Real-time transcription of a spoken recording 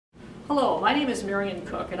Hello, my name is Marian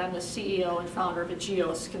Cook, and I'm the CEO and founder of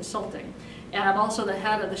Ageos Consulting. And I'm also the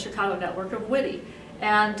head of the Chicago network of Witty.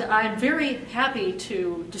 And I'm very happy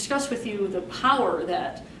to discuss with you the power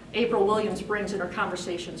that April Williams brings in her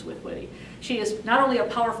conversations with Witty. She is not only a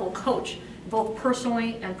powerful coach, both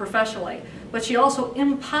personally and professionally, but she also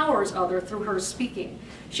empowers others through her speaking.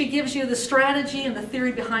 She gives you the strategy and the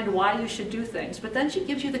theory behind why you should do things, but then she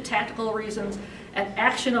gives you the tactical reasons and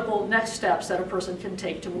actionable next steps that a person can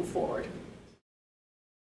take to move forward.